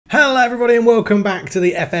Hello everybody and welcome back to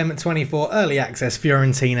the FM24 Early Access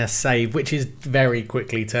Fiorentina save, which is very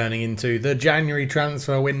quickly turning into the January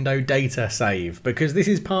transfer window data save, because this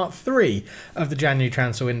is part 3 of the January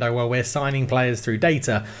transfer window where we're signing players through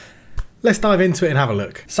data. Let's dive into it and have a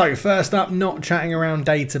look. So first up, not chatting around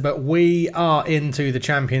data, but we are into the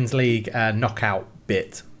Champions League knockout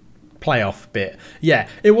bit. Playoff bit. Yeah,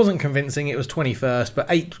 it wasn't convincing. It was 21st, but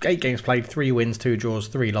eight games played, 3 wins, 2 draws,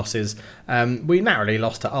 3 losses. We narrowly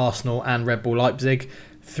lost to Arsenal and Red Bull Leipzig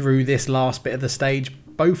through this last bit of the stage.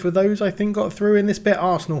 Both of those, I think, got through in this bit.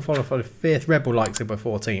 Arsenal followed for 5th, Red Bull Leipzig were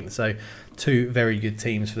 14th. So 2 very good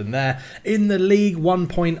teams for them there. In the league, 1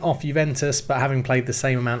 point off Juventus, but having played the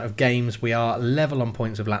same amount of games, we are level on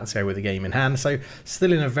points with Lazio with a game in hand. So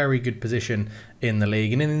still in a very good position in the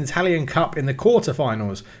league. And in the Italian Cup, in the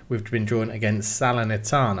quarterfinals, we've been drawn against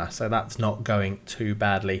Salernitana. So that's not going too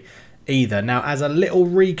badly either. Now, as a little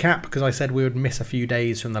recap, because I said we would miss a few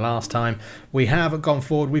days from the last time, we have gone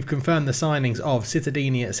forward. We've confirmed the signings of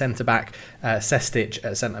Cittadini at centre-back, Sestic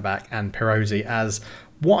at centre-back, and Pirozzi. As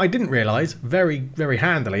what I didn't realise very, very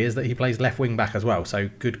handily is that he plays left wing-back as well. So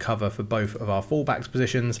good cover for both of our full-backs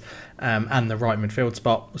positions and the right midfield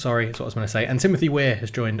spot. Sorry, that's what I was going to say. And Timothy Weir has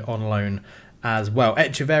joined on loan as well.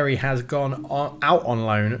 Echeverri has gone out on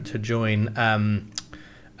loan to join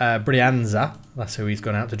Brianza. That's who he's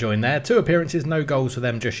gone out to join there. 2 appearances, no goals for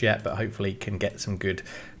them just yet, but hopefully can get some good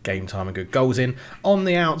game time and good goals in. On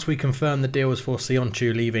the outs, we confirmed the deals for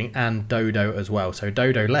Sionchu leaving and Dodo as well. So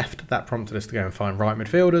Dodo left. That prompted us to go and find right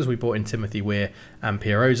midfielders. We brought in Timothy Weir and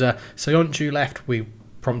Piroza. Sionchu left. We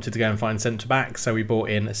prompted to go and find centre back, so we brought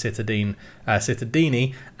in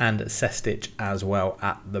Cittadini and Sestic as well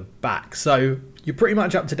at the back. So you're pretty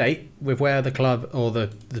much up to date with where the club or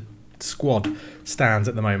the squad stands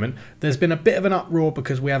at the moment. There's been a bit of an uproar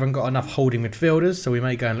because we haven't got enough holding midfielders, so we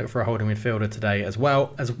may go and look for a holding midfielder today as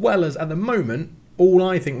well as at the moment, all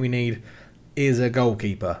I think we need is a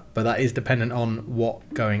goalkeeper, but that is dependent on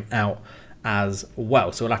what going out as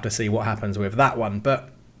well. So we'll have to see what happens with that one. But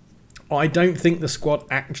I don't think the squad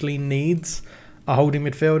actually needs a holding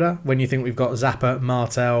midfielder when you think we've got Zappa,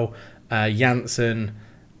 Martel, Janssen,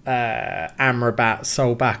 Amrabat,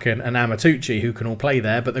 Solbakken and Amatucci who can all play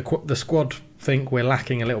there, but the squad think we're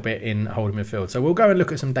lacking a little bit in holding midfield. So we'll go and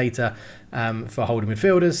look at some data for holding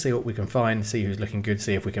midfielders, see what we can find, see who's looking good,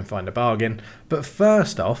 see if we can find a bargain. But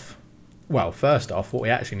first off, what we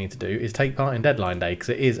actually need to do is take part in deadline day, because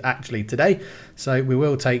it is actually today. So we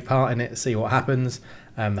will take part in it, see what happens.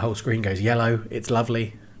 The whole screen goes yellow. It's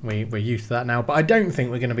lovely. We're used to that now, but I don't think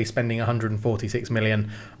we're going to be spending 146 million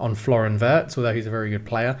on Florian Wirtz, although he's a very good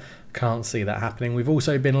player. Can't see that happening. We've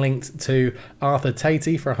also been linked to Arthur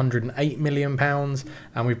Tatey for £108 million,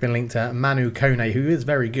 and we've been linked to Manu Kone, who is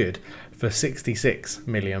very good, for £66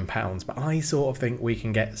 million. But I sort of think we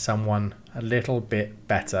can get someone a little bit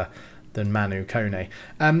better than Manu Kone.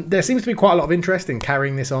 There seems to be quite a lot of interest in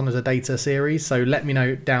carrying this on as a data series, so let me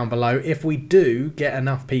know down below if we do get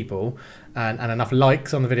enough people and enough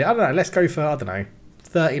likes on the video. I don't know, let's go for,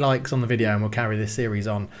 30 likes on the video and we'll carry this series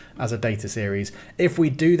on as a data series. If we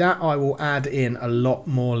do that, I will add in a lot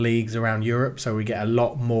more leagues around Europe, so we get a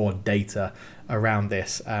lot more data around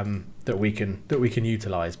this that we can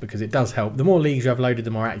utilize, because it does help. The more leagues you have loaded,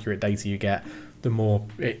 the more accurate data you get, the more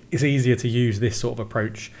it's easier to use this sort of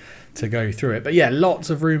approach to go through it. But yeah, lots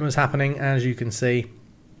of rumours happening, as you can see.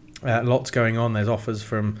 Lots going on. There's offers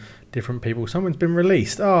from different people. Someone's been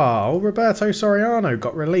released. Oh, Roberto Soriano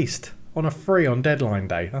got released on a free on deadline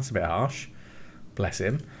day. That's a bit harsh. Bless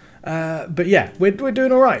him. But yeah, we're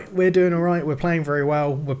doing all right. We're doing all right. We're playing very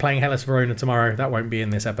well. We're playing Hellas Verona tomorrow. That won't be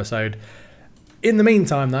in this episode. In the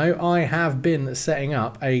meantime, though, I have been setting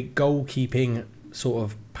up a goalkeeping sort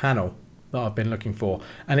of panel that I've been looking for,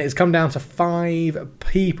 and it's come down to 5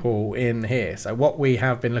 people in here. So what we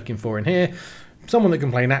have been looking for in here: someone that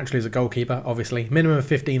can play naturally as a goalkeeper, obviously, minimum of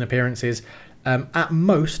 15 appearances, at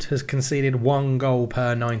most has conceded 1 goal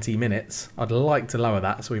per 90 minutes. I'd like to lower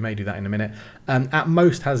that, so we may do that in a minute. At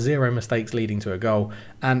most has 0 mistakes leading to a goal,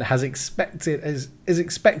 and is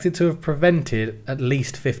expected to have prevented at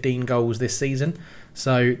least 15 goals this season.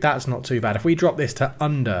 So that's not too bad. If we drop this to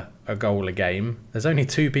under a goal a game, there's only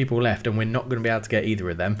 2 people left, and we're not going to be able to get either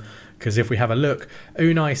of them. Because if we have a look,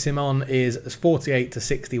 Unai Simon is 48 to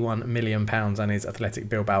 61 million pounds and is Athletic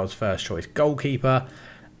Bilbao's first choice goalkeeper,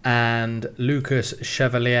 and Lucas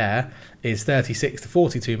Chevalier is 36 to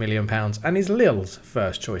 42 million pounds and is Lille's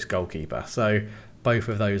first choice goalkeeper. So both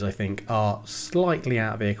of those, I think, are slightly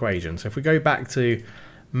out of the equation. So if we go back to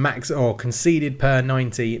max or conceded per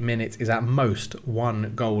 90 minutes is at most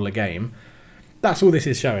 1 goal a game, that's all this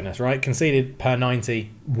is showing us, right? Conceded per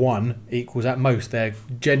 91 equals at most they're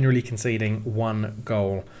generally conceding 1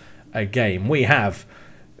 goal a game. We have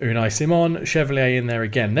Unai Simon, Chevalier in there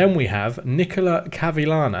again. Then we have Nikola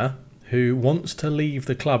Cavillana, who wants to leave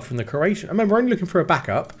the club from the Croatian. I remember, we're only looking for a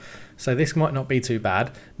backup, so this might not be too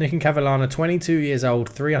bad. Nick Cavillana, 22 years old,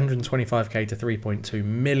 325k to 3.2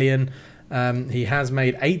 million. He has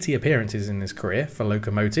made 80 appearances in his career for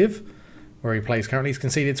Lokomotiv, where he plays currently. He's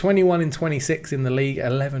conceded 21 in 26 in the league,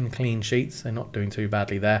 11 clean sheets, so not doing too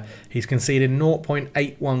badly there. He's conceded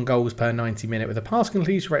 0.81 goals per 90 minute with a pass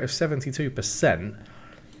completion rate of 72%,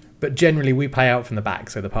 but generally we play out from the back,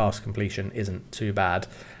 so the pass completion isn't too bad.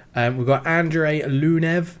 We've got Andrei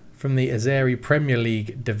Lunev from the Azeri Premier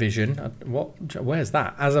League division. Where's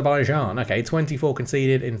that? Azerbaijan. Okay, 24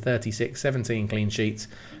 conceded in 36, 17 clean sheets,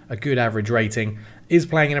 a good average rating. Is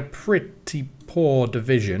playing in a pretty poor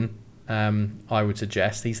division, I would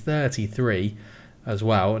suggest. He's 33 as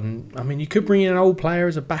well. And I mean, you could bring in an old player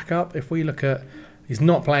as a backup. If we look at, he's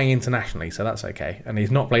not playing internationally, so that's okay. And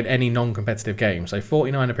he's not played any non-competitive games. So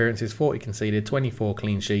 49 appearances, 40 conceded, 24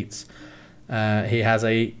 clean sheets. He has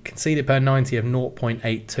a conceded per 90 of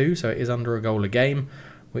 0.82, so it is under a goal a game,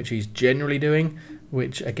 which he's generally doing,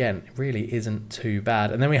 which again really isn't too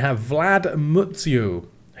bad. And then we have Vlad Muțiu,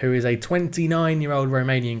 who is a 29-year-old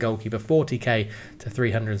Romanian goalkeeper, 40k to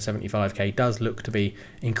 375k. Does look to be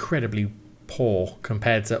incredibly poor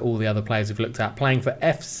compared to all the other players we've looked at. Playing for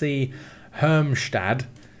FC Hermstad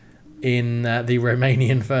in the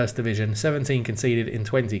Romanian First Division, 17 conceded in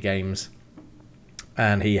 20 games.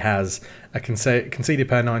 And he has a conceded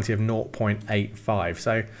per 90 of 0.85.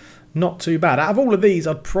 So not too bad. Out of all of these,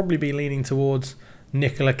 I'd probably be leaning towards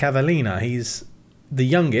Nikola Cavillana. He's the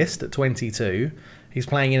youngest at 22. He's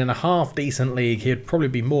playing in a half-decent league. He'd probably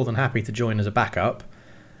be more than happy to join as a backup.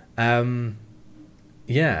 Yeah,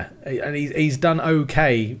 and he's done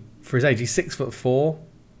okay for his age. He's 6'4".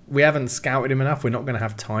 We haven't scouted him enough. We're not going to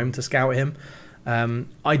have time to scout him.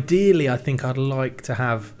 Ideally, I think I'd like to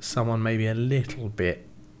have someone maybe a little bit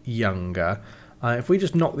younger. If we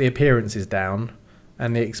just knock the appearances down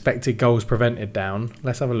and the expected goals prevented down,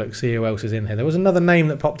 let's have a look, see who else is in here. There was another name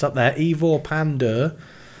that popped up there, Ivor Pandur,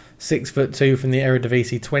 6'2" from the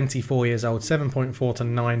Eredivisie, 24 years old, 7.4 to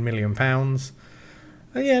 9 million pounds.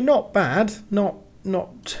 Yeah, not bad, not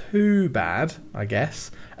too bad, I guess.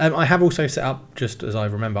 I have also set up, just as I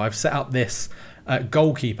remember, I've set up this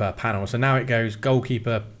goalkeeper panel. So now it goes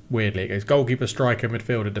goalkeeper, weirdly, it goes goalkeeper, striker,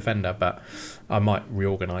 midfielder, defender, but I might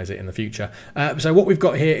reorganise it in the future. So what we've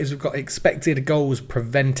got here is we've got expected goals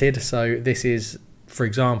prevented. So this is, for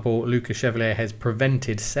example, Lucas Chevalier has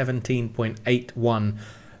prevented 17.81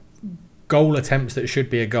 goal attempts that should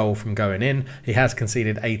be a goal from going in. He has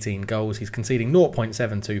conceded 18 goals. He's conceding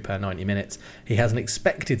 0.72 per 90 minutes. He has an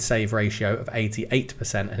expected save ratio of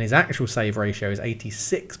 88%, and his actual save ratio is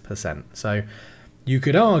 86%. So you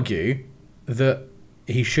could argue that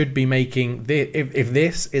he should be making this, if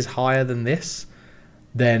this is higher than this,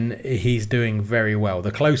 then he's doing very well.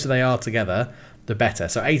 The closer they are together, the better.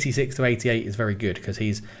 So 86 to 88 is very good because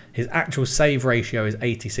his actual save ratio is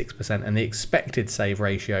 86% and the expected save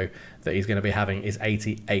ratio that he's going to be having is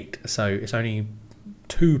 88. So it's only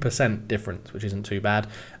 2% difference, which isn't too bad.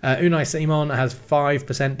 Unai Simon has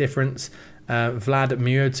 5% difference. Vlad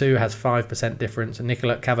Muțiu has 5% difference.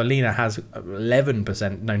 Nikola Cavillana has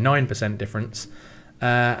 9% difference.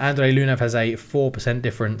 Andrei Lunev has a 4%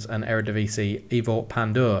 difference, and Eredivisie Ivor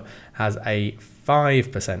Pandur has a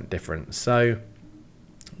 5% difference. So,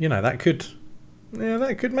 you know, that could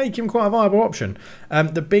make him quite a viable option.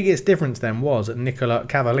 The biggest difference then was Nikola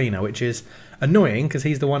Cavillana, which is annoying because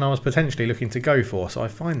he's the one I was potentially looking to go for. So I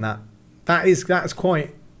find that's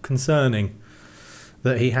quite concerning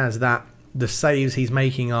that he has that. The saves he's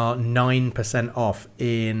making are 9% off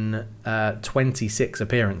in 26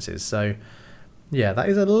 appearances. So yeah, that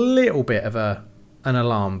is a little bit of an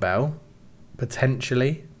alarm bell,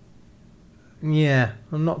 potentially. Yeah,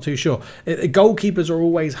 I'm not too sure. Goalkeepers are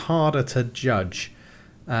always harder to judge,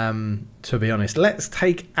 to be honest. Let's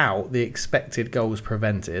take out the expected goals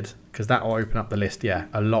prevented, because that will open up the list, yeah,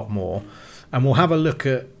 a lot more. And we'll have a look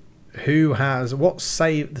at who has,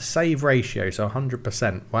 the save ratio, so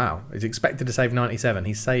 100%. Wow, he's expected to save 97.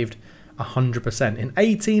 He's saved 100%. In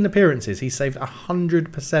 18 appearances, he's saved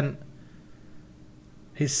 100%.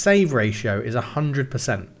 His save ratio is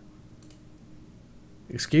 100%.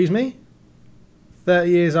 Excuse me?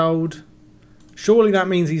 30 years old. Surely that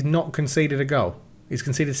means he's not conceded a goal. He's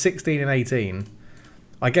conceded 16 and 18.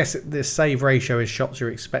 I guess the save ratio is shots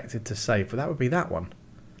you're expected to save, but that would be that one.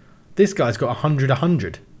 This guy's got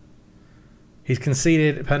 100. He's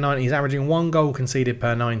conceded per 90. He's averaging 1 goal conceded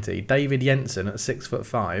per 90. David Jensen at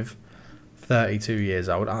 6'5", 32 years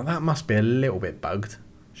old. Oh, that must be a little bit bugged.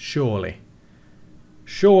 Surely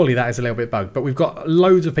that is a little bit bugged. But we've got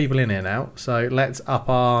loads of people in here now. So let's up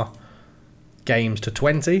our games to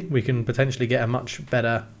 20. We can potentially get a much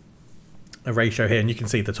better ratio here. And you can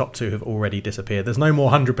see the top 2 have already disappeared. There's no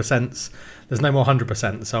more 100%. There's no more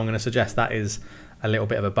 100%. So I'm going to suggest that is a little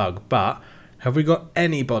bit of a bug. But have we got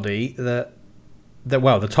anybody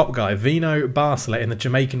well, the top guy, Vino Barcelona in the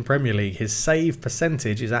Jamaican Premier League, his save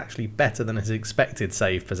percentage is actually better than his expected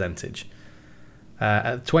save percentage.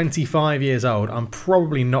 At 25 years old, I'm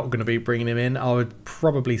probably not going to be bringing him in. I would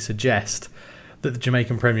probably suggest that the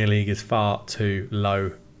Jamaican Premier League is far too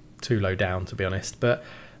low down, to be honest. But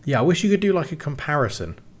yeah, I wish you could do like a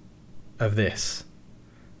comparison of this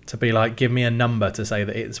to be like, give me a number to say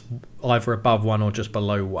that it's either above 1 or just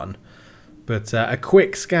below 1. But a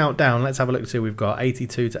quick scout down, let's have a look see. We've got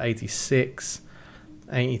 82 to 86,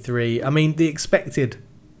 83. I mean, the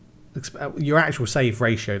your actual save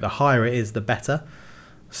ratio, the higher it is, the better.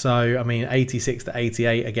 So, I mean, 86 to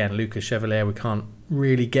 88, again, Lucas Chevalier, we can't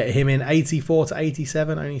really get him in. 84 to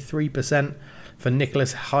 87, only 3% for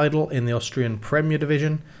Nicholas Heidel in the Austrian Premier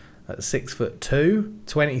Division at 6'2",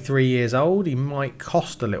 23 years old. He might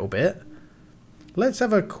cost a little bit. Let's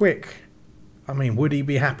have a quick... I mean, would he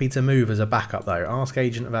be happy to move as a backup, though? Ask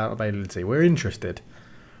agent about availability. We're interested.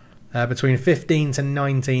 Between 15 to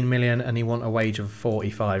 19 million, and he want a wage of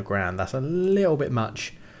 45 grand. That's a little bit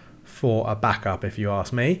much for a backup, if you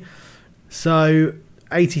ask me. So,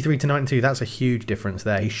 83 to 92, that's a huge difference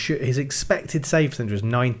there. His expected save percentage was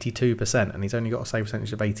 92%, and he's only got a save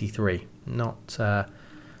percentage of 83. That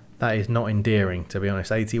is not endearing, to be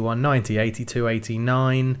honest. 81, 90, 82,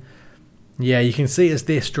 89... Yeah, you can see as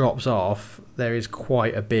this drops off, there is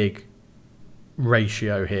quite a big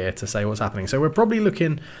ratio here to say what's happening. So we're probably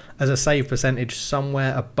looking as a save percentage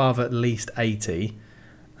somewhere above at least 80,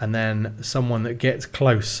 and then someone that gets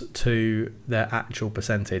close to their actual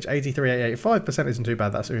percentage. 83, 88, 5% isn't too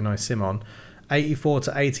bad. That's Unai Simon. 84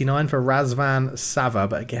 to 89 for Razvan Sava,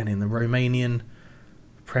 but again in the Romanian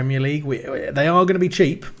Premier League, they are going to be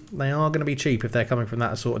cheap. They are going to be cheap if they're coming from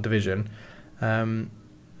that sort of division.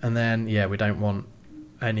 And then, yeah, we don't want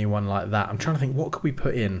anyone like that. I'm trying to think, what could we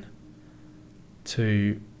put in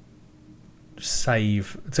to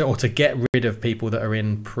save, or to get rid of people that are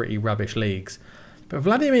in pretty rubbish leagues. But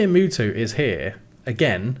Vladimir Mutu is here,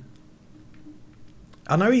 again.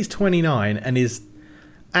 I know he's 29 and his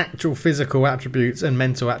actual physical attributes and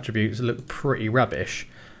mental attributes look pretty rubbish.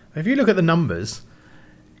 If you look at the numbers,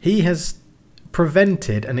 he has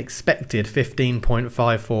prevented an expected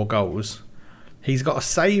 15.54 goals. He's got a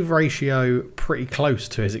save ratio pretty close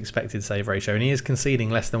to his expected save ratio, and he is conceding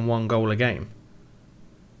less than 1 goal a game.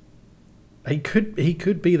 He could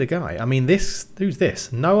be the guy. I mean, who's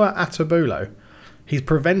this? Noah Atabulo. He's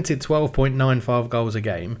prevented 12.95 goals a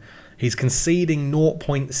game. He's conceding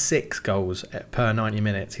 0.6 goals per 90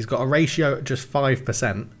 minutes. He's got a ratio at just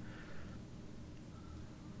 5%.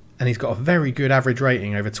 And he's got a very good average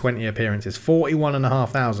rating over 20 appearances.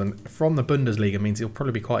 41,500 from the Bundesliga means he'll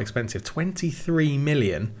probably be quite expensive. 23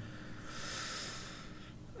 million.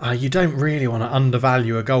 You don't really want to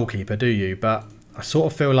undervalue a goalkeeper, do you? But I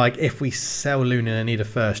sort of feel like if we sell Lunin and need a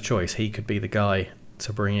first choice, he could be the guy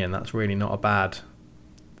to bring in. That's really not a bad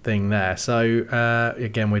thing there. So,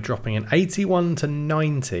 again, we're dropping in 81 to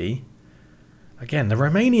 90. Again, the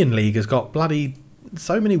Romanian league has got bloody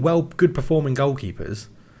so many good performing goalkeepers.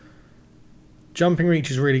 Jumping reach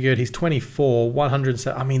is really good. He's 24,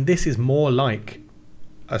 107. I mean, this is more like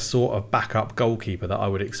a sort of backup goalkeeper that I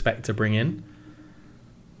would expect to bring in.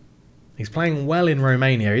 He's playing well in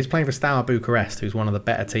Romania. He's playing for Steaua Bucharest, who's one of the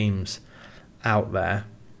better teams out there.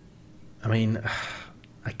 I mean,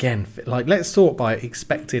 again, like, let's sort by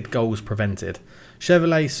expected goals prevented.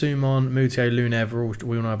 Chevalier, Sumon, Mutio, Lunev,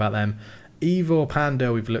 we all know about them. Ivor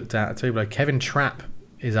Pandor we've looked at. Tublo. Kevin Trapp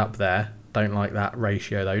is up there. Don't like that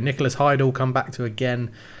ratio though. Nicholas Heidel, come back to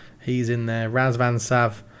again. He's in there. Razvan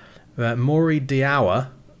Sav. Maury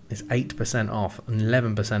Diawa is 8% off,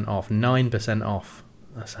 11% off, 9% off.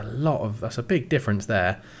 That's a big difference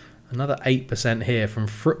there. Another 8% here from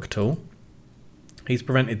Fruchtel. He's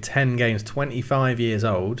prevented 10 games, 25 years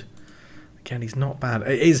old. Again, he's not bad.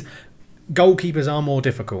 Goalkeepers are more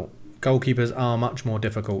difficult. Goalkeepers are much more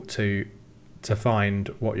difficult to find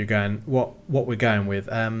what we're going with.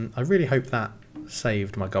 I really hope that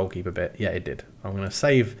saved my goalkeeper bit. Yeah, it did. I'm going to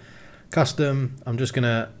save custom. I'm just going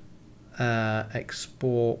to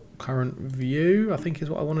export current view, I think is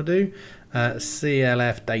what I want to do.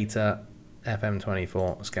 CLF data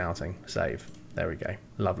FM24 scouting save. There we go.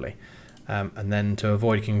 Lovely. And then to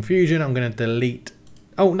avoid confusion, I'm going to delete...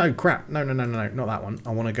 Oh, no, crap. No, not that one.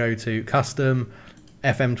 I want to go to custom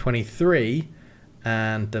FM23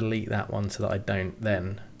 and delete that one so that I don't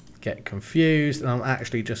then get confused. And I'm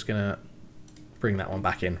actually just going to bring that one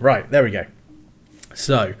back in. Right, there we go.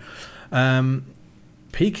 So,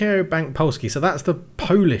 PKO Bank Polski. So that's the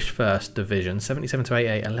Polish first division. 77 to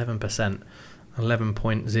 88, 11%,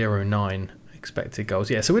 11.09 expected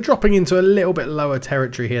goals. Yeah, so we're dropping into a little bit lower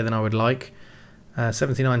territory here than I would like.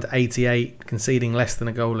 79 to 88, conceding less than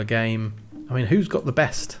a goal a game. I mean, who's got the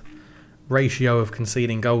best ratio of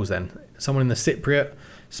conceding goals then? Someone in the Cypriot.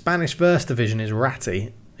 Spanish first division is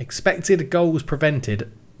Ratty. Expected goals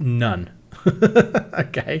prevented, none.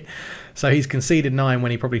 Okay, so he's conceded 9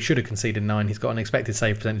 when he probably should have conceded 9. He's got an expected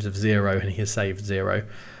save percentage of 0 and he has saved 0.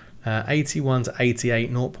 81 to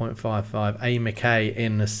 88, 0.55. A. McKay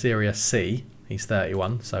in the Serie C. He's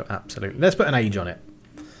 31, so absolutely. Let's put an age on it.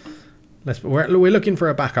 We're looking for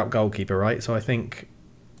a backup goalkeeper, right? So I think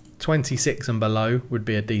 26 and below would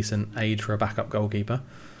be a decent age for a backup goalkeeper.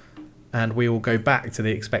 And we will go back to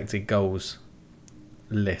the expected goals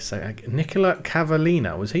list. So Nicola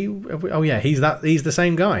Cavallina, was he? Oh yeah, he's the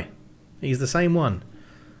same guy. He's the same one.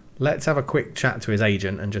 Let's have a quick chat to his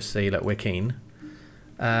agent and just see that we're keen.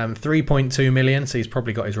 3.2 million, so he's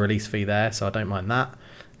probably got his release fee there, so I don't mind that.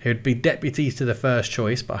 He would be deputy to the first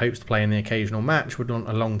choice, but hopes to play in the occasional match. Would want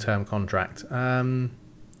a long-term contract.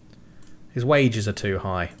 His wages are too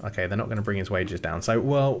high. Okay, they're not going to bring his wages down. So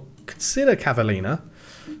we'll consider Cavallina.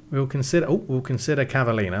 We'll consider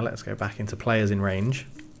Cavallina. Let's go back into players in range.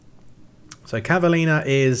 So Cavallina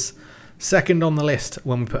is second on the list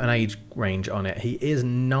when we put an age range on it. He is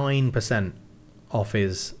 9% off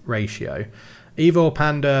his ratio. Ivor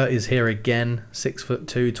Panda is here again.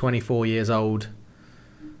 6'2", 24 years old.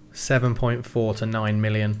 7.4 to 9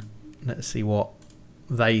 million. Let's see what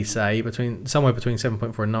they say. Somewhere between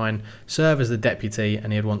 7.4 and 9. Serve as the deputy,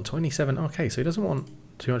 and he'd want 27. Okay, so he doesn't want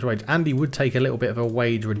too much wage. And he would take a little bit of a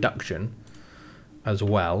wage reduction as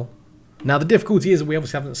well. Now the difficulty is that we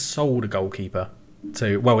obviously haven't sold a goalkeeper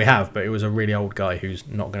to. Well, we have, but it was a really old guy who's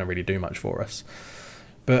not going to really do much for us.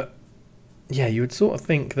 But yeah, you would sort of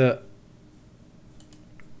think that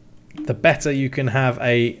the better you can have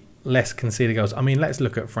a less conceded goals. I mean, let's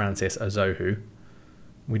look at Francis Azohu.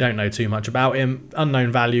 We don't know too much about him.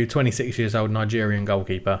 Unknown value, 26 years old, Nigerian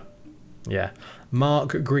goalkeeper. Yeah.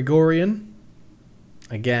 Mark Grigorian.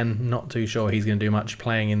 Again, not too sure he's going to do much,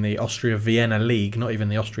 playing in the Austria Vienna League, not even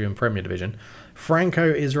the Austrian Premier Division.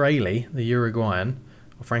 Franco-Israeli, the Uruguayan.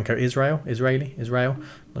 Or Franco-Israel? Israel?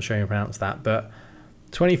 Not sure how you pronounce that, but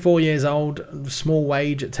 24 years old, small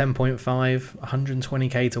wage at 10.5,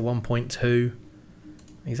 120k to 1.2.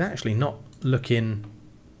 He's actually not looking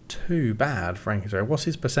too bad, Frank Israel. What's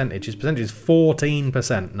his percentage? His percentage is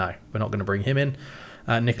 14%. No, we're not going to bring him in.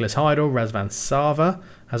 Nicholas Heidel, Razvan Sava,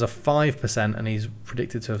 has a 5% and he's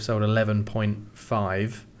predicted to have sold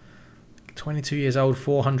 11.5. 22 years old,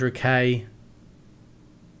 400k.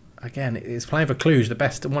 Again, it's playing for Cluj,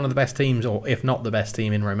 one of the best teams, or if not the best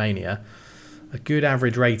team in Romania. A good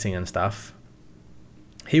average rating and stuff.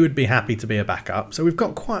 He would be happy to be a backup. So we've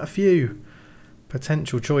got quite a few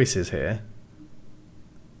potential choices here.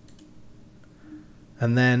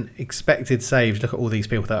 And then expected saves. Look at all these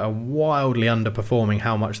people that are wildly underperforming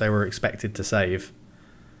how much they were expected to save.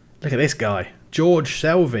 Look at this guy. George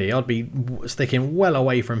Selvey. I'd be sticking well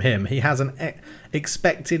away from him. He has an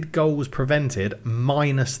expected goals prevented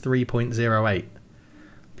minus 3.08.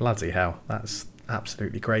 Bloody hell. That's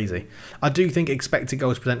absolutely crazy. I do think expected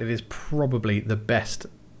goals prevented is probably the best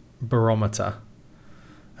barometer.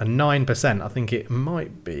 And 9%, I think it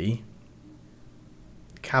might be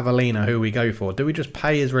Cavallina who we go for. Do we just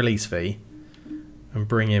pay his release fee and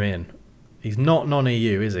bring him in? He's not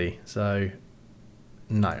non-EU, is he? So,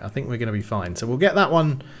 no, I think we're going to be fine. So we'll get that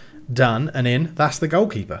one done and in. That's the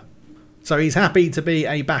goalkeeper. So he's happy to be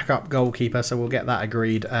a backup goalkeeper, so we'll get that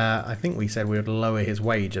agreed. I think we said we would lower his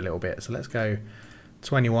wage a little bit. So let's go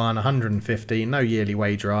 21, 150, no yearly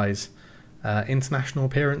wage rise. International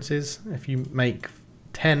appearances. If you make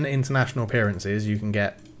 10 international appearances, you can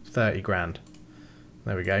get 30 grand.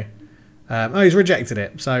 There we go. Oh, he's rejected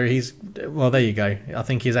it. So he's, well, there you go. I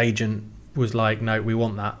think his agent was like, no, we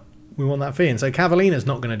want that. We want that fee. And so Cavallina's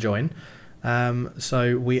not going to join.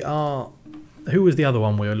 So we are, who was the other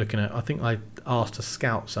one we were looking at? I think I asked to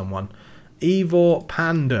scout someone. Ivor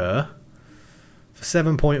Pandur for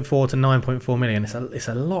 7.4 to 9.4 million. It's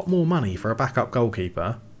a lot more money for a backup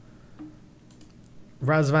goalkeeper.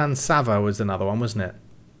 Razvan Sava was another one, wasn't it?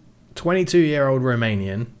 22-year-old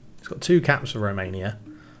Romanian. He's got 2 caps for Romania.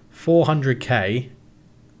 400k.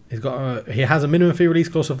 He has a minimum fee release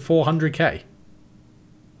clause of 400k.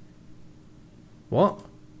 What?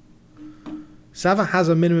 Sava has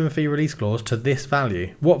a minimum fee release clause to this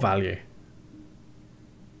value. What value?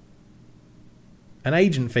 An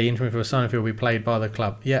agent fee for a signing fee will be paid by the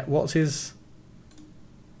club. Yeah, what's his...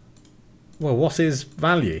 Well, what's his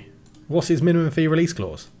value? What's his minimum fee release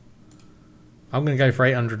clause? I'm going to go for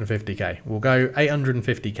 850k. We'll go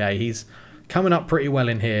 850k. He's coming up pretty well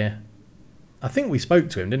in here. I think we spoke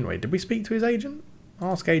to him, didn't we? Did we speak to his agent?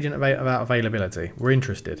 Ask agent about availability. We're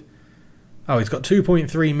interested. Oh, he's got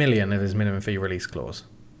 2.3 million of his minimum fee release clause.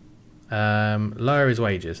 Lower his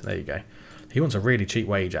wages. There you go. He wants a really cheap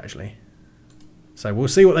wage, actually. So we'll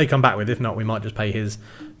see what they come back with. If not, we might just pay his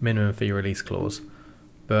minimum fee release clause.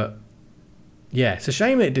 But yeah, it's a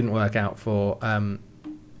shame that it didn't work out for...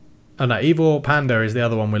 oh no, Ivor Panda is the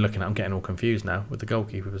other one we're looking at. I'm getting all confused now with the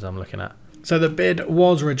goalkeepers I'm looking at. So the bid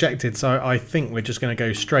was rejected, so I think we're just going to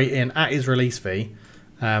go straight in at his release fee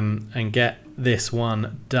and get this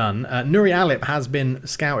one done. Nuri Alip has been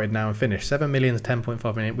scouted now and finished. 7 million to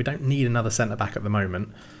 10.5 million. We don't need another centre-back at the moment.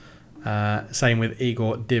 Same with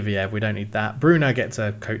Igor Diviev. We don't need that. Bruno gets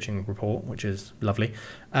a coaching report, which is lovely.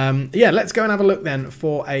 Yeah, let's go and have a look then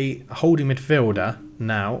for a holding midfielder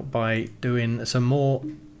now by doing some more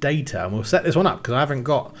data. And we'll set this one up because I haven't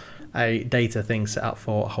got a data thing set up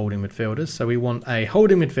for holding midfielders. So we want a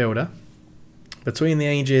holding midfielder between the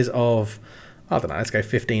ages of, I don't know, let's go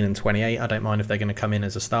 15 and 28. I don't mind if they're going to come in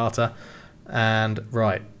as a starter. And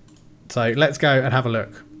right, so let's go and have a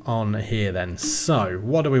look on here then. So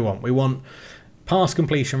what do we want? We want pass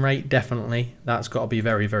completion rate, definitely. That's got to be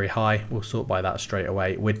very, very high. We'll sort by that straight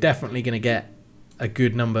away. We're definitely going to get a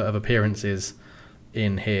good number of appearances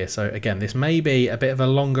in here. So again, this may be a bit of a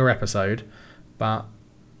longer episode, but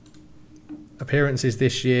appearances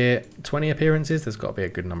this year, 20 appearances. There's got to be a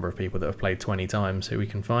good number of people that have played 20 times who we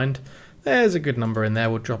can find. There's a good number in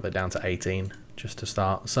there. We'll drop it down to 18 just to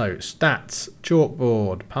start. So stats,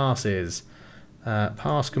 chalkboard, passes,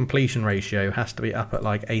 pass completion ratio has to be up at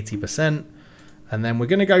like 80%. And then we're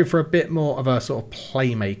going to go for a bit more of a sort of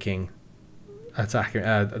playmaking attacking,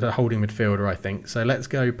 holding midfielder, I think. So let's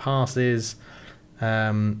go passes,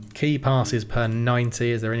 key passes per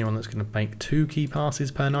 90. Is there anyone that's going to make 2 key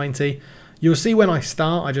passes per 90? You'll see when I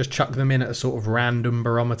start, I just chuck them in at a sort of random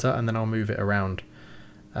barometer and then I'll move it around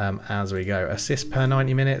as we go. Assist per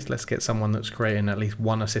 90 minutes. Let's get someone that's creating at least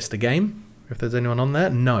 1 assist a game. If there's anyone on there,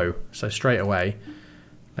 no. So straight away,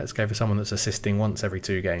 let's go for someone that's assisting once every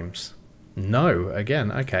 2 games. No,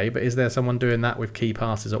 again, okay. But is there someone doing that with key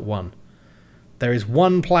passes at 1? There is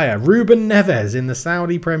one player, Ruben Neves in the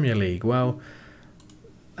Saudi Premier League. Well,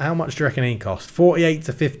 how much do you reckon he cost? 48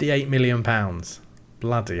 to 58 million pounds.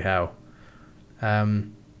 Bloody hell.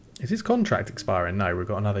 Is his contract expiring? No, we've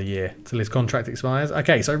got another year till his contract expires.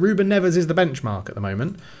 Okay, so Ruben Neves is the benchmark at the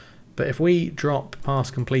moment. But if we drop pass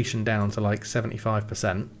completion down to like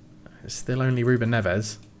 75%, it's still only Ruben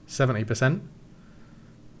Neves. 70%.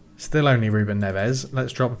 Still only Ruben Neves.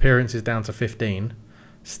 Let's drop appearances down to 15.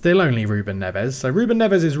 Still only Ruben Neves. So Ruben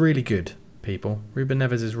Neves is really good, people. Ruben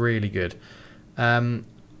Neves is really good.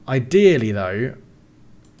 Ideally, though,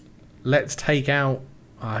 let's take out...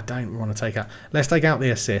 Oh, I don't want to take out... Let's take out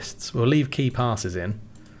the assists. We'll leave key passes in.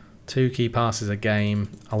 2 key passes a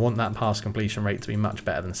game. I want that pass completion rate to be much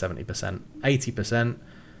better than 70%. 80%.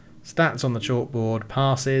 Stats on the chalkboard.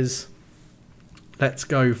 Passes. Let's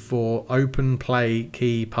go for open play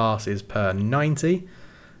key passes per 90.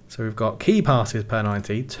 So we've got key passes per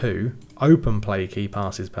 90, 2. Open play key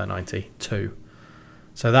passes per 90, 2.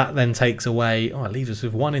 So that then takes away... Oh, it leaves us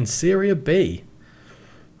with 1 in Serie B.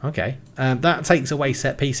 Okay. That takes away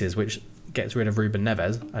set pieces, which gets rid of Ruben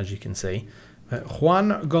Neves, as you can see.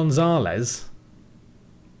 Juan Gonzalez.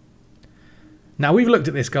 Now, we've looked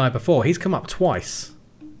at this guy before. He's come up twice.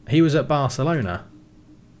 He was at Barcelona.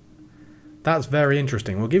 That's very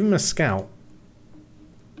interesting. We'll give him a scout.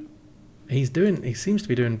 He seems to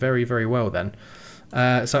be doing very, very well then.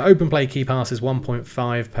 So open play key passes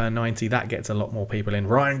 1.5 per 90. That gets a lot more people in.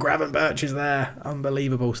 Ryan Gravenberch is there.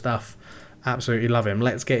 Unbelievable stuff. Absolutely love him.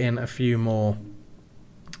 Let's get in a few more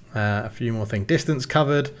things. Distance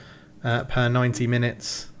covered per 90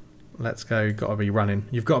 minutes. Let's go. Got to be running.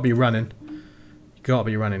 You've got to be running. You've got to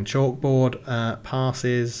be running. Chalkboard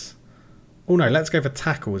passes. Oh no, let's go for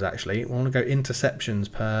tackles actually. We want to go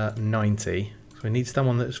interceptions per 90. So we need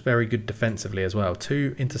someone that's very good defensively as well.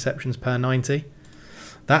 2 interceptions per 90.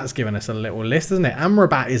 That's given us a little list, isn't it?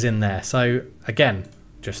 Amrabat is in there. So again,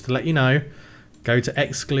 just to let you know, go to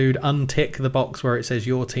exclude, untick the box where it says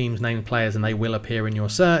your team's named players and they will appear in your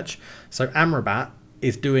search. So Amrabat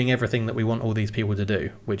is doing everything that we want all these people to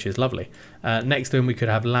do, which is lovely. Next to him, we could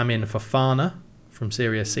have Lamin Fofana from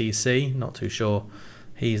Serie CC. Not too sure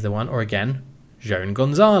he's the one. Or again, Joan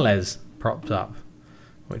Gonzalez props up,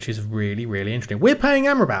 which is really, really interesting. We're paying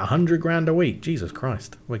Amrabat 100 grand a week. Jesus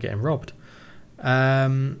Christ, we're getting robbed. I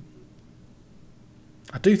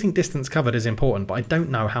do think distance covered is important, but I don't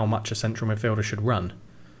know how much a central midfielder should run.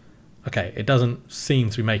 Okay, it doesn't seem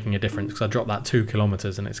to be making a difference because I dropped that 2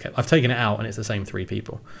 kilometres and it's kept. I've taken it out and it's the same 3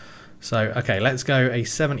 people. So, okay, let's go a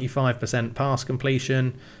 75% pass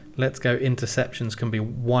completion. Let's go interceptions can be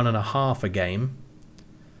 1.5 a game.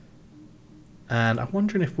 And I'm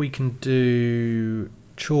wondering if we can do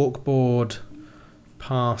chalkboard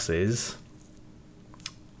passes.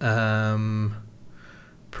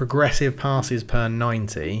 Progressive passes per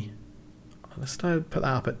 90. Let's put that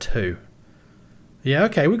up at 2. Yeah,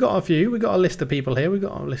 okay, we got a few. We got a list of people here. We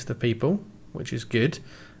got a list of people, which is good.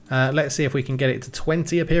 Let's see if we can get it to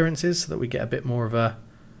 20 appearances so that we get a bit more of a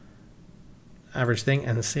average thing,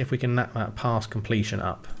 and see if we can knock that pass completion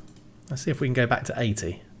up. Let's see if we can go back to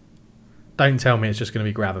 80. Don't tell me it's just going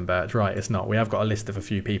to be Gravenberch. Right, it's not. We have got a list of a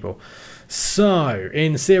few people. So,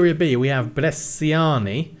 in Serie B, we have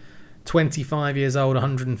Bresciani, 25 years old,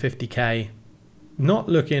 150k. Not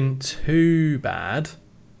looking too bad.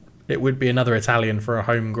 It would be another Italian for a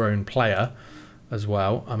homegrown player as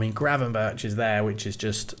well. I mean, Gravenberch is there, which is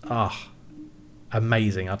just,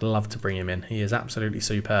 amazing. I'd love to bring him in. He is absolutely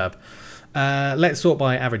superb. Let's sort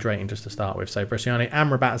by average rating just to start with. So, Bresciani,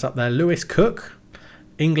 Amrabat's up there. Lewis Cook,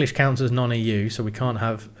 English counts as non-EU, so we can't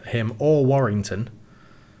have him, or Warrington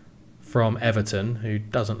from Everton, who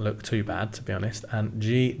doesn't look too bad, to be honest. And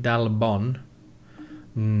G. Dalbon,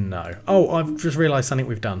 no. Oh, I've just realised something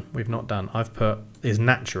we've done. We've not done. I've put is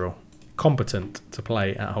natural, competent to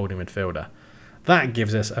play at holding midfielder. That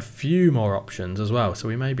gives us a few more options as well, so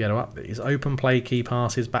we may be able to up these. Open play, key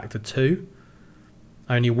passes back to 2.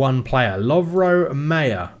 Only 1 player. Lovro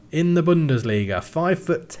Mayer in the Bundesliga,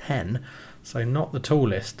 5'10", so not the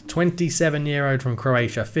tallest. 27-year-old from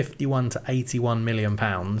Croatia, 51 to 81 million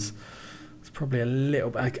pounds. It's probably a little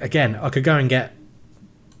bit. Again, I could go and get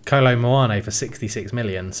Kolo Muane for 66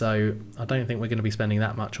 million, so I don't think we're going to be spending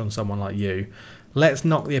that much on someone like you. Let's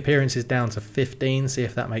knock the appearances down to 15, see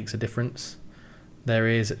if that makes a difference. There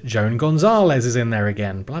is Joan Gonzalez is in there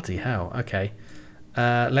again. Bloody hell. Okay.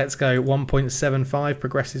 Let's go 1.75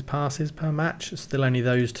 progressive passes per match. Still only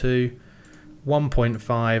those 2.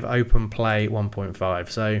 1.5 open play, 1.5.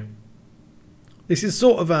 So this is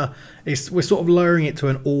sort of we're sort of lowering it to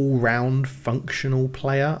an all-round functional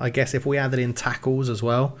player. I guess if we added in tackles as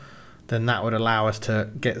well, then that would allow us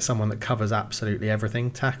to get someone that covers absolutely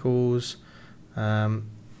everything. Tackles,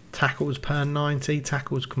 tackles per 90,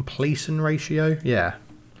 tackles completion ratio. Yeah,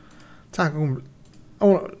 tackle.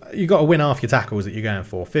 Oh, you got to win half your tackles that you're going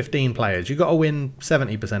for. 15 players, you got to win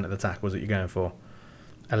 70% of the tackles that you're going for.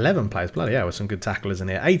 11 players, bloody hell, with some good tacklers in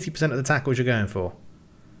here. 80% of the tackles you're going for.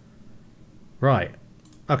 Right.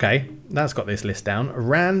 Okay, that's got this list down.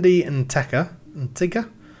 Randy Nteka,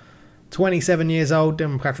 27 years old,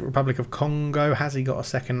 Democratic Republic of Congo. Has he got a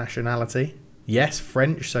second nationality? Yes,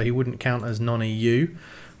 French, so he wouldn't count as non-EU,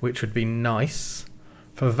 which would be nice.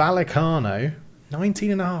 For Vallecano,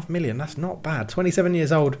 19.5 million, that's not bad. 27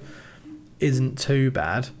 years old isn't too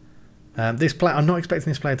bad. This player, I'm not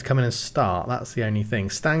expecting this player to come in and start. That's the only thing.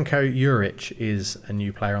 Stanko Juric is a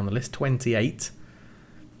new player on the list. 28.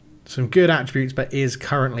 Some good attributes, but is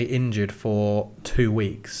currently injured for 2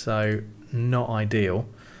 weeks, so not ideal.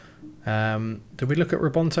 Did we look at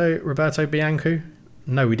Roberto Bianco?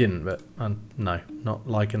 No, we didn't, but no, not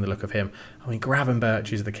liking the look of him. I mean,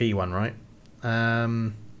 Gravenberch is the key one, right?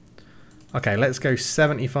 Okay, let's go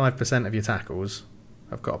 75% of your tackles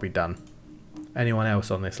have got to be done. Anyone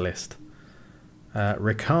else on this list?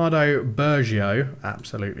 Ricardo Bergio,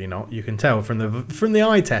 absolutely not. You can tell from the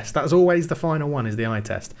eye test. That's always the final one, is the eye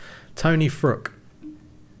test. Tony Fruck.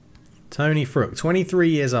 23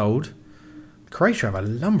 years old. Croatia have a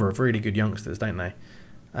number of really good youngsters, don't they?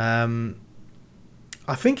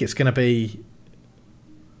 I think it's going to be...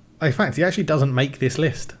 In fact, he actually doesn't make this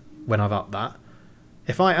list when I've upped that.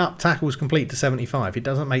 If I up tackles complete to 75, he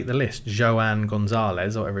doesn't make the list. Joan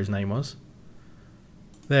Gonzalez, or whatever his name was.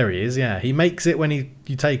 There he is, yeah. He makes it when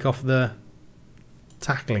you take off the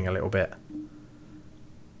tackling a little bit.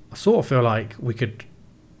 I sort of feel like we could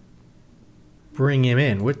bring him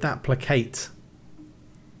in. Would that placate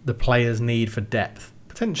the player's need for depth?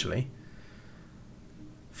 Potentially.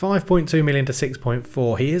 5.2 million to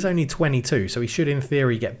 6.4. He is only 22, so he should in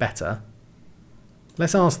theory get better.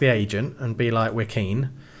 Let's ask the agent and be like, we're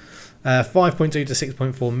keen. 5.2 to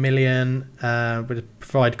 6.4 million. Would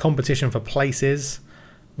provide competition for places.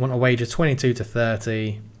 Want a wager 22 to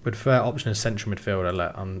 30. Would prefer option as central midfielder.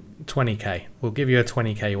 Look, I'm 20k. We'll give you a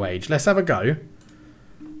 20k wage. Let's have a go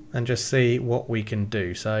and just see what we can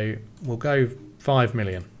do. So we'll go 5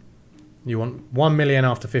 million. You want 1 million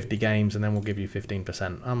after 50 games, and then we'll give you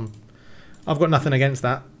 15%. I've got nothing against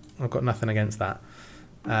that. I've got nothing against that.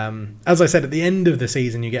 As I said, at the end of the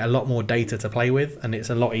season, you get a lot more data to play with, and it's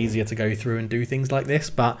a lot easier to go through and do things like this.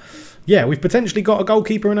 But yeah, we've potentially got a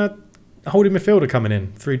goalkeeper and a holding midfielder coming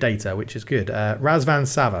in through data, which is good. Razvan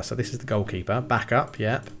Sava, so this is the goalkeeper. Backup,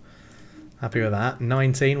 yep. Happy with that.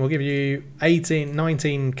 19, we'll give you 18,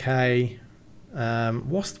 19k.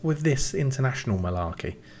 What's with this international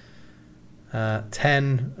malarkey?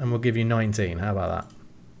 10, and we'll give you 19. How about that?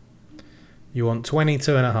 You want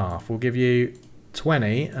 22.5. We'll give you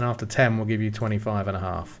 20, and after 10, we'll give you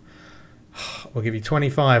 25.5. We'll give you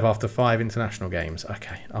 25 after 5 international games.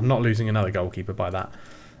 Okay, I'm not losing another goalkeeper by that.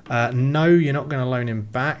 No, you're not going to loan him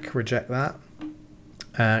back. Reject that.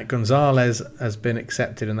 Gonzalez has been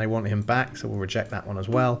accepted and they want him back, so we'll reject that one as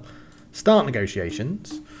well. Start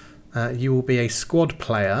negotiations. You will be a squad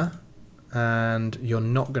player and you're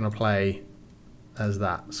not going to play as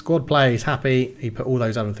that. Squad player, he's happy. He put all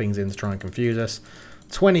those other things in to try and confuse us.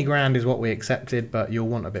 20 grand is what we accepted, but you'll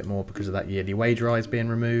want a bit more because of that yearly wage rise being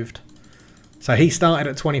removed. So he started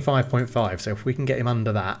at 25.5, so if we can get him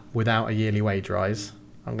under that without a yearly wage rise,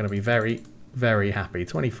 I'm going to be very, very happy.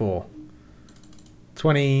 24.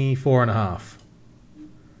 24.5.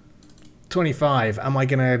 25. Am I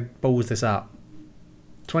going to balls this up?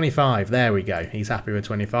 25. There we go. He's happy with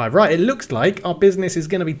 25. Right, it looks like our business is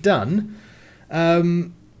going to be done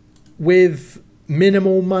with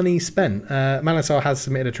minimal money spent. Malasar has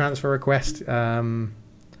submitted a transfer request. You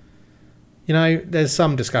know, there's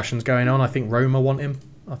some discussions going on. I think Roma want him.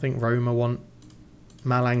 I think Roma want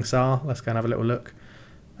Malang Sarr. Let's go and have a little look.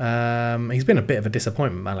 He's been a bit of a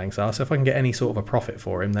disappointment, Malang Sarr, so if I can get any sort of a profit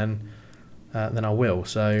for him, then I will.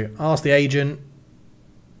 So ask the agent.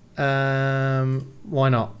 Why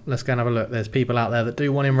not? Let's go and have a look. There's people out there that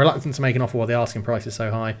do want him, reluctant to make an offer while the asking price is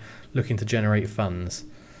so high, looking to generate funds.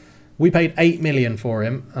 We paid 8 million for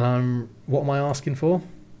him, and what am I asking for?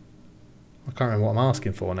 I can't remember what I'm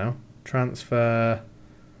asking for now. Transfer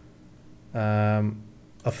a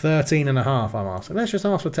 13.5 I'm asking. Let's just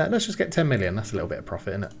ask for 10. Let's just get 10 million. That's a little bit of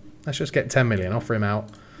profit, isn't it? Let's just get 10 million. Offer him out.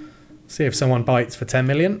 See if someone bites for 10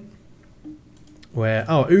 million. Where,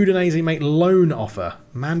 oh, Udinese make loan offer.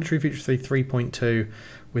 Mandatory future fee 3.2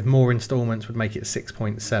 with more instalments would make it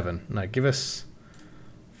 6.7. No, give us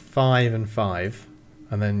 5 and 5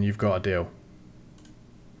 and then you've got a deal.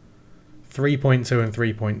 3.2 and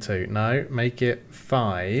 3.2. No, make it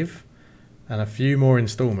 5 and a few more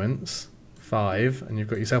instalments. 5 and you've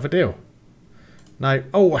got yourself a deal. No,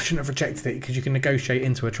 oh, I shouldn't have rejected it because you can negotiate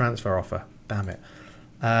into a transfer offer. Damn it.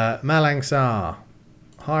 Malang Sarr,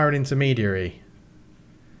 hire an intermediary.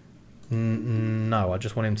 No, I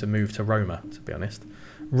just want him to move to Roma, to be honest.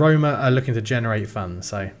 Roma are looking to generate funds,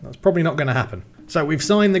 so that's probably not going to happen. So we've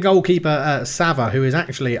signed the goalkeeper, Sava, who is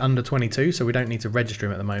actually under 22, so we don't need to register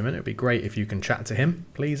him at the moment. It would be great if you can chat to him,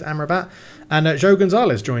 please, Amrabat. And Joe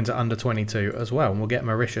Gonzalez joins at under 22 as well, and we'll get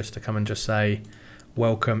Mauritius to come and just say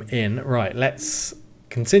welcome in. Right, let's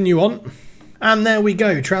continue on. And there we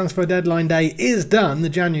go, transfer deadline day is done. The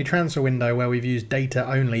January transfer window, where we've used data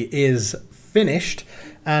only, is finished.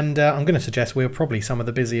 And I'm going to suggest we're probably some of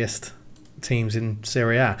the busiest teams in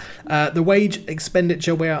Serie A. The wage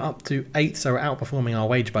expenditure, we are up to 8, so we're outperforming our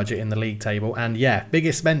wage budget in the league table. And yeah,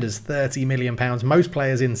 biggest spenders, £30 million. Most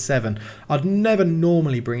players in 7. I'd never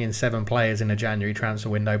normally bring in 7 players in a January transfer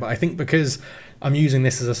window, but I think because I'm using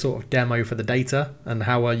this as a sort of demo for the data and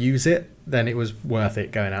how I use it, then it was worth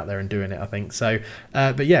it going out there and doing it, I think. So,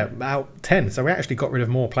 but yeah, about 10. So we actually got rid of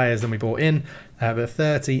more players than we brought in, but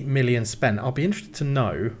 30 million spent. I'll be interested to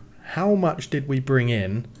know how much did we bring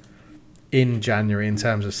in January in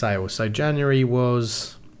terms of sales. So January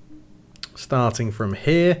was starting from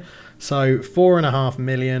here. So 4.5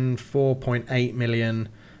 million, 4.8 million.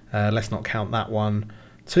 Let's not count that one.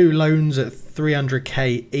 2 loans at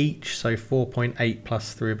 300k each. So 4.8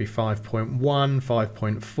 plus 3 would be 5.1,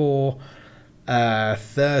 5.4.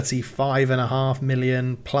 35.5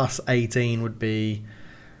 million plus 18 would be,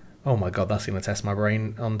 oh my god, that's going to test my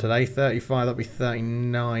brain on today. 35, that'd be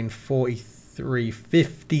 39, 43,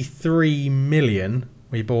 53 million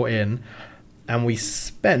we bought in, and we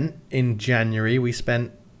spent in January,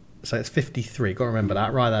 so it's 53. Got to remember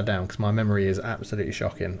that, write that down because my memory is absolutely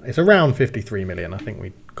shocking. It's around 53 million. I think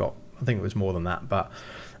it was more than that, but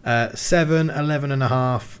 7,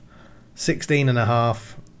 11.5,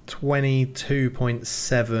 16.5,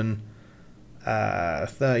 22.7,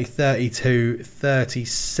 30, 32,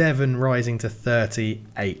 37, rising to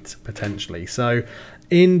 38 potentially. So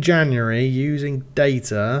in January, using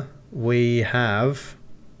data, we have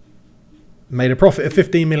made a profit of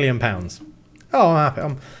 £15 million. Oh, I'm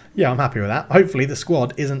happy. I'm happy with that. Hopefully the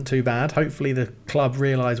squad isn't too bad. Hopefully the club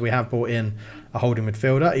realise we have brought in a holding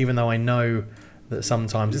midfielder, even though I know that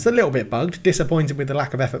sometimes it's a little bit bugged. Disappointed with the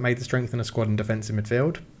lack of effort made to strengthen a squad in defensive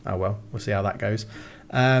midfield. Oh well, we'll see how that goes.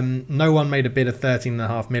 No one made a bid of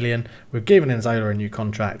 £13.5 million. We've given Nzola a new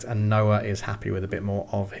contract, and Noah is happy with a bit more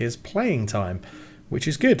of his playing time, which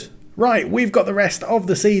is good. Right, we've got the rest of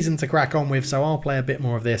the season to crack on with, so I'll play a bit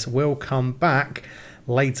more of this. We'll come back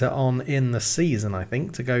later on in the season, I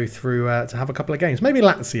think, to go through, to have a couple of games. Maybe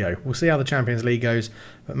Lazio. We'll see how the Champions League goes,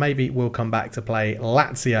 but maybe we'll come back to play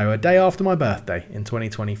Lazio a day after my birthday in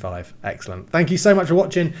 2025. Excellent. Thank you so much for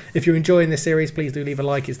watching. If you're enjoying this series, please do leave a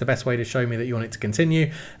like. It's the best way to show me that you want it to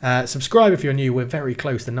continue. Subscribe if you're new. We're very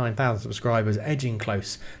close to 9,000 subscribers, edging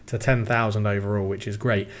close to 10,000 overall, which is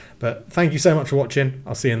great. But thank you so much for watching.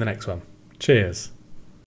 I'll see you in the next one. Cheers.